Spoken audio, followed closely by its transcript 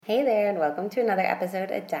Hey there, and welcome to another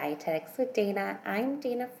episode of Dietetics with Dana. I'm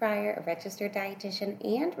Dana Fryer, a registered dietitian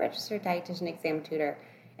and registered dietitian exam tutor,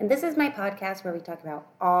 and this is my podcast where we talk about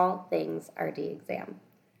all things RD exam.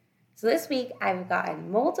 So this week, I've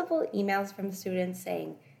gotten multiple emails from students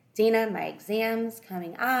saying, Dana, my exam's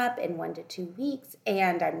coming up in 1 to 2 weeks,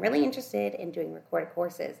 and I'm really interested in doing recorded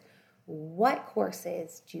courses. What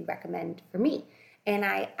courses do you recommend for me? And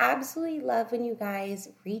I absolutely love when you guys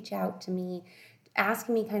reach out to me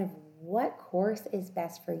asking me kind of what course is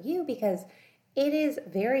best for you, because it is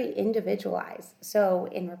very individualized. So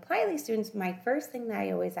in reply to these students, my first thing that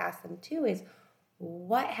I always ask them too is,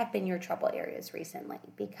 what have been your trouble areas recently?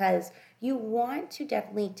 Because you want to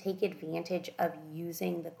definitely take advantage of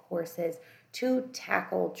using the courses to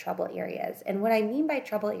tackle trouble areas. And what I mean by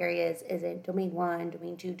trouble areas isn't domain 1,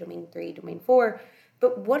 domain 2, domain 3, domain 4,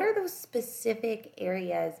 but what are those specific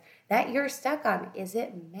areas that you're stuck on? Is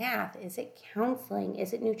it math? Is it counseling?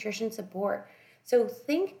 Is it nutrition support? So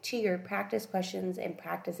think to your practice questions and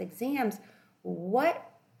practice exams, what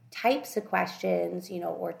types of questions,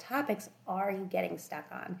 or topics are you getting stuck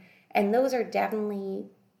on? And those are definitely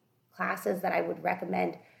classes that I would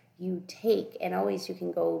recommend you take. And always you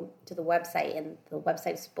can go to the website, and the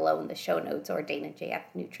website's below in the show notes, or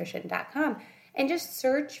danajfnutrition.com, and just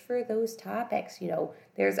search for those topics.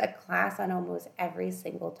 There's a class on almost every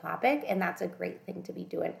single topic, and that's a great thing to be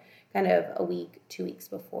doing kind of a week, 2 weeks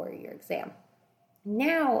before your exam.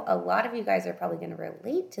 Now, a lot of you guys are probably going to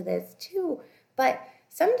relate to this too, but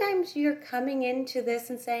sometimes you're coming into this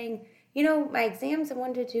and saying, my exam's in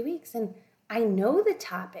 1 to 2 weeks, and I know the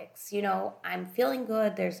topics, I'm feeling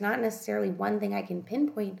good. There's not necessarily one thing I can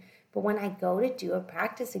pinpoint, but when I go to do a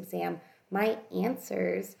practice exam, my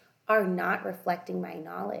answers are not reflecting my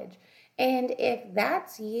knowledge. And if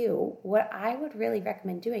that's you, what I would really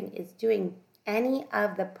recommend doing is doing any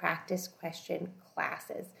of the practice question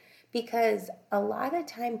classes, because a lot of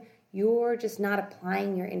the time you're just not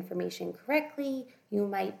applying your information correctly. You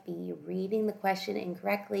might be reading the question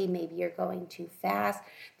incorrectly. Maybe you're going too fast.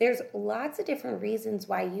 There's lots of different reasons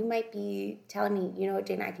why you might be telling me,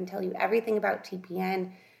 Dana, I can tell you everything about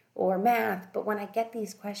TPN or math, but when I get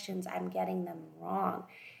these questions, I'm getting them wrong.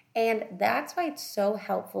 And that's why it's so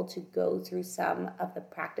helpful to go through some of the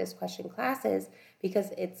practice question classes,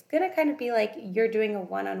 because it's going to kind of be like you're doing a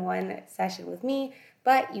one-on-one session with me,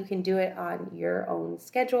 but you can do it on your own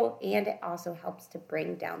schedule, and it also helps to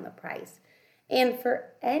bring down the price. And for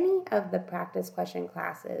any of the practice question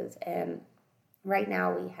classes, and right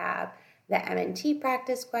now we have the MNT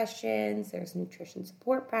practice questions, there's nutrition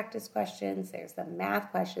support practice questions, there's the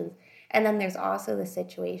math questions, and then there's also the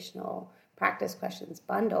situational practice questions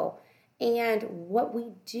bundle. And what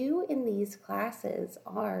we do in these classes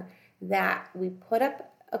are that we put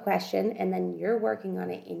up a question, and then you're working on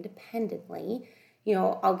it independently.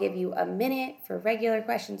 I'll give you a minute for regular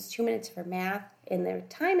questions, 2 minutes for math, and their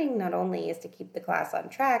timing not only is to keep the class on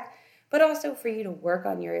track, but also for you to work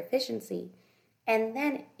on your efficiency. And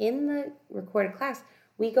then in the recorded class,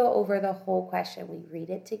 we go over the whole question. We read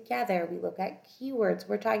it together. We look at keywords.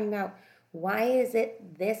 We're talking about, why is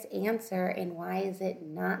it this answer and why is it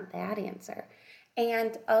not that answer?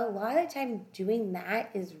 And a lot of the time doing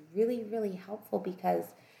that is really, really helpful, because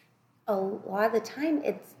a lot of the time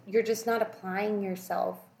you're just not applying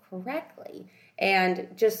yourself correctly. And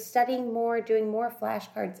just studying more, doing more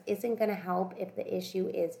flashcards isn't going to help if the issue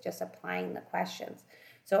is just applying the questions.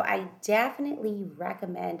 So I definitely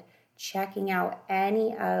recommend checking out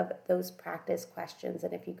any of those practice questions.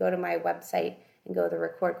 And if you go to my website and go to the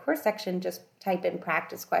record course section, just type in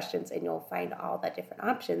practice questions and you'll find all the different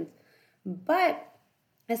options. But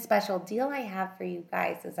a special deal I have for you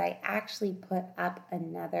guys is I actually put up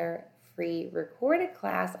another free recorded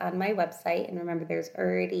class on my website. And remember, there's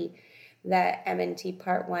already the MNT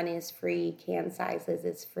Part 1 is free, can sizes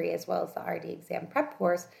is free, as well as the RD exam prep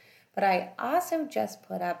course. But I also just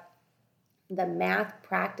put up the math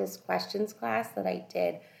practice questions class that I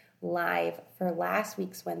did live for last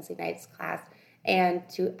week's Wednesday night's class. And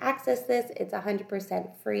to access this, it's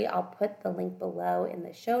 100% free. I'll put the link below in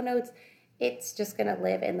the show notes. It's just going to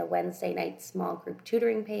live in the Wednesday night small group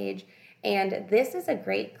tutoring page. And this is a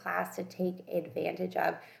great class to take advantage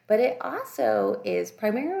of. But it also is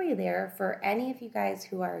primarily there for any of you guys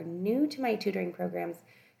who are new to my tutoring programs,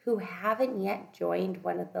 who haven't yet joined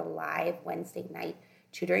one of the live Wednesday night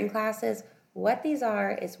tutoring classes. What these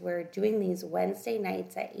are is we're doing these Wednesday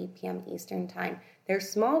nights at 8 p.m. Eastern Time. They're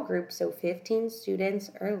small groups, so 15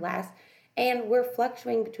 students or less, and we're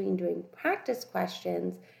fluctuating between doing practice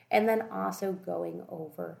questions and then also going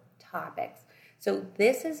over topics. So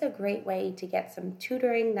this is a great way to get some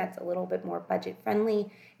tutoring that's a little bit more budget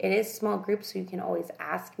friendly. It is small groups, so you can always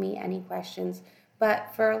ask me any questions. But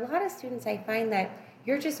for a lot of students, I find that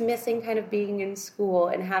you're just missing kind of being in school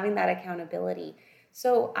and having that accountability.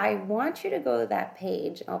 So I want you to go to that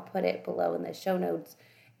page, and I'll put it below in the show notes,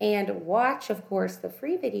 and watch, of course, the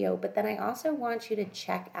free video, but then I also want you to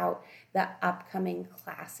check out the upcoming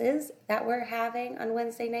classes that we're having on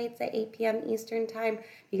Wednesday nights at 8 p.m. Eastern Time,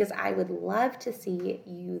 because I would love to see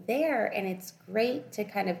you there, and it's great to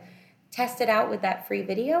kind of test it out with that free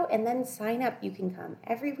video and then sign up. You can come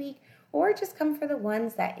every week or just come for the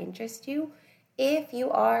ones that interest you. If you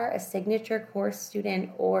are a signature course student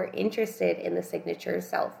or interested in the signature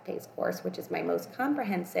self-paced course, which is my most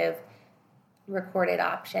comprehensive recorded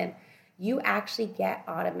option, you actually get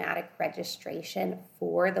automatic registration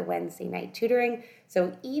for the Wednesday night tutoring.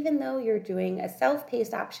 So even though you're doing a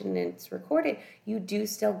self-paced option and it's recorded, you do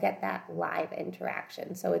still get that live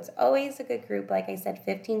interaction. So it's always a good group. Like I said,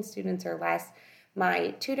 15 students or less.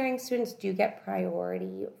 My tutoring students do get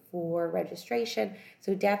priority for registration.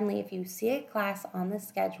 So definitely, if you see a class on the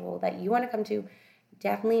schedule that you want to come to,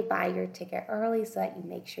 definitely buy your ticket early so that you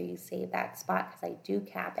make sure you save that spot, because I do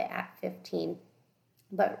cap it at 15.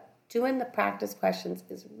 But doing the practice questions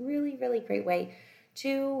is really, really great way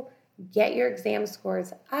to get your exam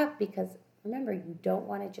scores up, because remember, you don't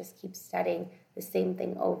want to just keep studying the same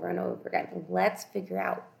thing over and over again. Let's figure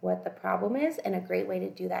out what the problem is, and a great way to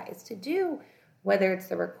do that is to do, whether it's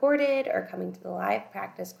the recorded or coming to the live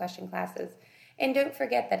practice question classes. And don't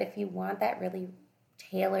forget that if you want that really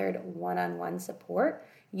tailored one-on-one support,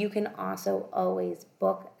 you can also always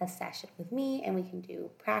book a session with me and we can do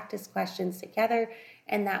practice questions together,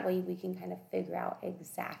 and that way we can kind of figure out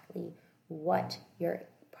exactly what your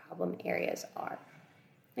problem areas are.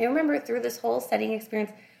 And remember, through this whole studying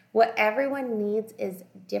experience, what everyone needs is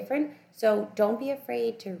different, so don't be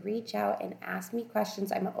afraid to reach out and ask me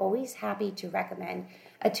questions. I'm always happy to recommend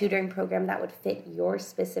a tutoring program that would fit your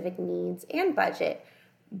specific needs and budget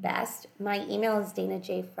best. My email is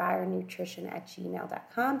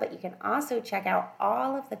danajfryernutrition@gmail.com, but you can also check out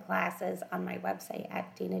all of the classes on my website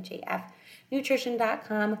at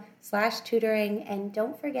danajfnutrition.com/tutoring. And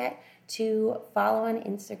don't forget to follow on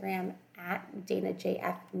Instagram at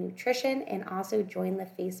danajfnutrition, and also join the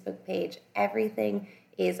Facebook page. Everything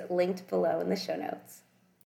is linked below in the show notes.